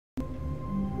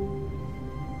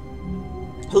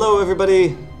Hello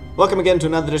everybody! Welcome again to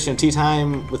another edition of Tea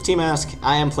Time with Tmask.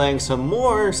 I am playing some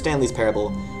more Stanley's Parable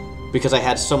because I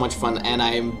had so much fun and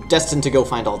I am destined to go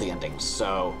find all the endings.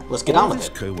 So let's get on with it. All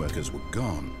his co-workers were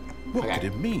gone. What could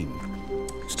it mean?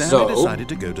 Stanley So, decided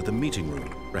to go to the meeting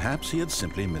room. Perhaps he had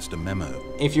simply missed a memo.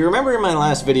 if you remember in my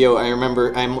last video, I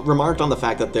remarked on the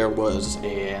fact that there was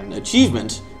an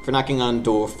achievement for knocking on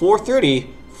door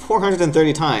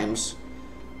 430 times.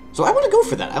 So I want to go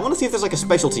for that. I want to see if there's like a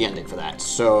specialty ending for that.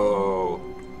 So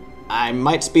I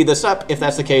might speed this up. If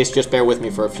that's the case, just bear with me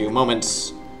for a few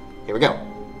moments. Here we go.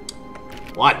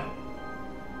 1,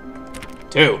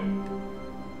 2,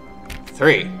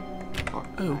 3.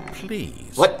 Oh,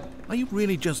 please. What? Are you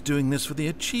really just doing this for the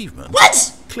achievement?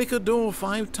 What? Click a door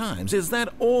 5 times. Is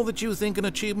that all that you think an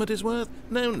achievement is worth?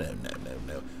 No.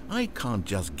 I can't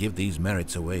just give these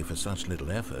merits away for such little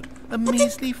effort. A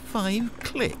measly 5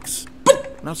 clicks.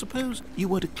 Now suppose you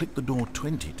were to click the door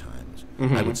 20 times.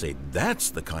 I would say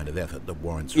that's the kind of effort that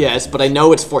warrants... Yes, but I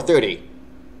know it's 430.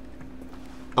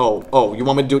 Oh, you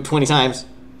want me to do it 20 times?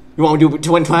 You want me to do it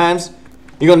 20 times?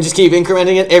 You're gonna just keep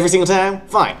incrementing it every single time?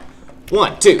 Fine.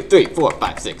 1, 2, 3, 4,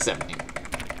 5, 6, 7, 8.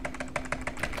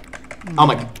 Oh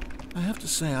my... I have to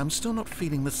say, I'm still not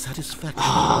feeling the satisfaction.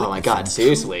 Oh my god,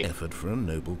 seriously? Effort for a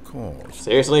noble cause.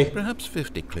 Seriously? Perhaps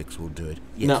 50 clicks will do it.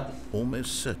 Yes, No.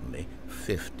 almost certainly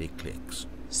 50 clicks.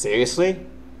 Seriously?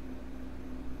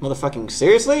 Motherfucking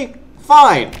seriously?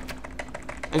 Fine!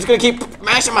 I'm just gonna keep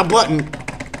mashing my button.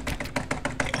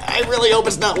 I really hope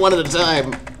it's not one at a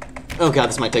time. Oh god,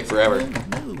 this might take forever.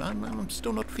 No, I'm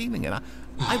still not feeling it.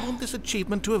 I want this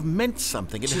achievement to have meant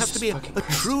something. It has to be a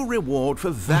true reward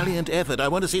for valiant effort. I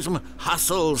want to see some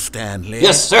hustle, Stanley.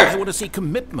 Yes, sir. I want to see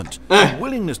commitment, a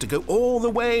willingness to go all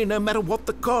the way, no matter what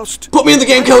the cost. Put me in the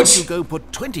game, coach! You go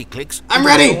put 20 clicks. I'm into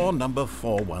ready. Door number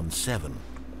 417.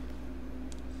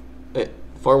 Wait,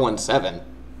 417?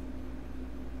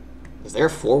 Is there a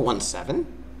 417?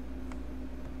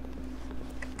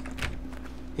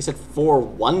 He said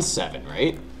 417,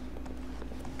 right?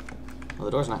 Well,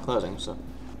 the door's not closing, so...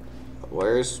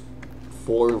 Where's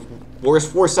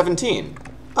 417?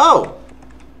 Oh!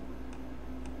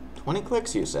 20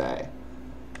 clicks, you say?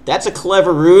 That's a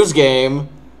clever ruse game,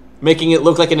 making it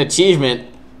look like an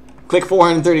achievement. Click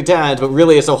 430 times, but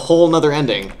really it's a whole nother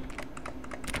ending.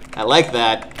 I like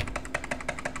that.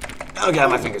 Oh god,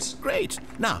 my fingers. Great.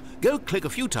 Now, go click a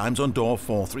few times on door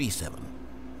 437.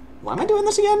 Why am I doing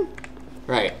this again?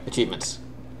 Right, achievements.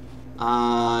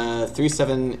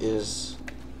 37 is...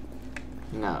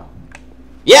 No.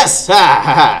 Yes! Ha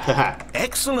ha ha ha!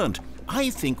 Excellent. I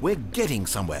think we're getting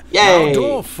somewhere. Yay! Now,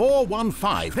 door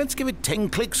 415. Let's give it 10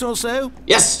 clicks or so.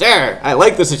 Yes, sir! I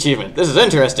like this achievement. This is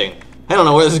interesting. I don't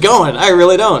know where this is going. I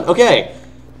really don't. Okay.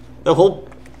 The whole...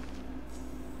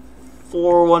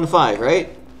 415,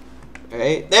 right?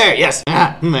 Right? There, yes!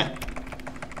 Ah, Now,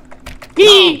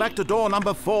 back to door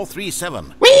number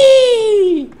 437.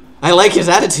 Whee! I like his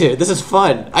attitude. This is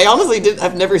fun. I honestly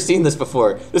I've never seen this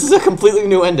before. This is a completely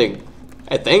new ending.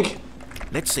 I think.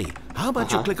 Let's see. How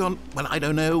about you click on, well, I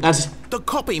don't know, the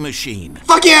copy machine.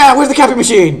 Fuck yeah! Where's the copy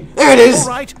machine? There it is! All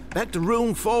right, back to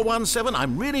room 417.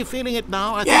 I'm really feeling it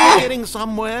now. I think we're getting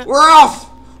somewhere. We're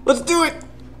off! Let's do it!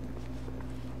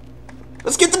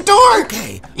 Let's get the door!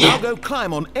 Okay, now go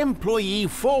climb on employee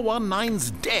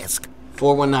 419's desk.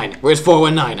 419. Where's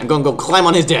 419? I'm gonna go climb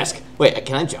on his desk. Wait,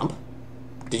 can I jump?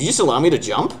 Did you just allow me to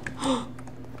jump?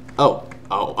 Oh.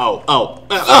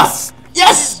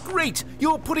 Yes! Great!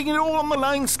 You're putting it all on the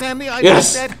line, Stanley. I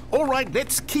Yes. like that. All right,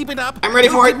 let's keep it up. I'm ready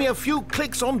for it. Give me a few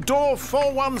clicks on door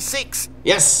 416.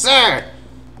 Yes, sir!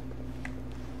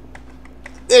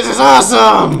 This is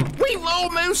awesome! We've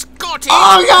almost got it!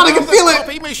 Oh god, I can feel it!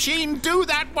 Copy machine, do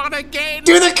that one again!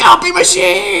 Do the copy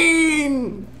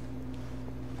machine!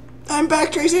 I'm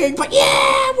backtracing, but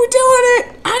yeah, we're doing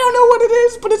it! I don't know what it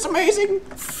is, but it's amazing.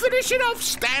 Finish it off,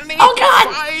 Stanley! Oh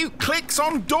god! 5 clicks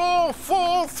on door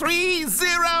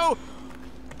 430!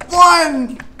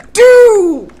 1,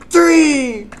 2,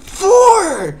 3,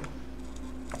 4,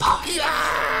 5.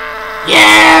 Yeah!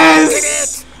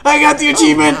 Yes! I got the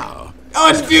achievement! Wow. Oh,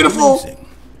 it's beautiful! Amazing.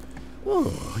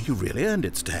 Oh, you really earned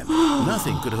it, Stanley.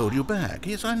 Nothing could hold you back.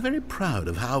 Yes, I'm very proud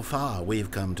of how far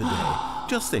we've come today.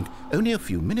 Just think, only a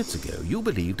few minutes ago, you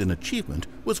believed an achievement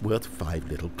was worth 5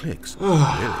 little clicks. Really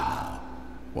now,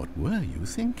 what were you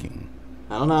thinking?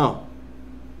 I don't know.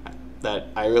 That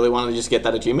I really wanted to just get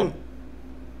that achievement.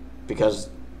 Because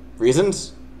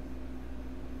reasons?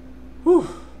 Whew.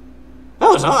 That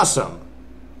was awesome.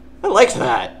 I liked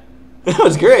that. That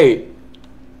was great.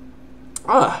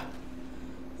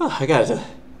 I gotta...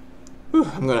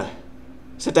 I'm gonna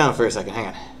sit down for a second. Hang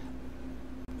on.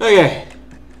 Okay.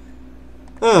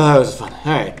 Oh, that was fun.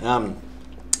 Alright,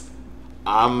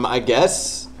 I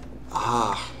guess...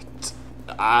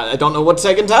 I don't know what to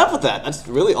take on top with that. That's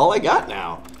really all I got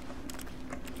now.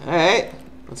 Alright,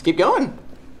 let's keep going.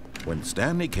 When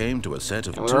Stanley came to a set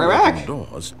of 2 right open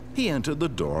doors, he entered the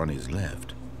door on his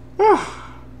left.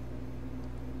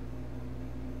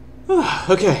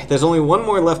 Okay, there's only one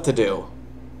more left to do.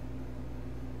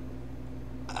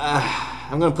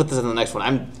 I'm gonna put this in the next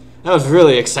one. That was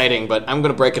really exciting, but I'm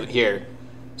gonna break it here.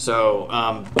 So,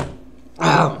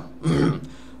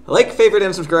 like, favorite,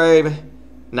 and subscribe.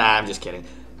 Nah, I'm just kidding.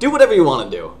 Do whatever you want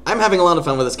to do. I'm having a lot of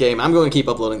fun with this game. I'm going to keep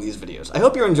uploading these videos. I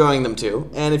hope you're enjoying them too.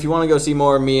 And if you want to go see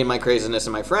more of me and my craziness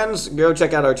and my friends, go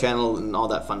check out our channel and all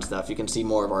that fun stuff. You can see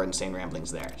more of our insane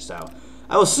ramblings there. So,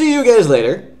 I will see you guys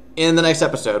later in the next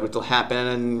episode, which will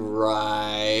happen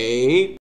right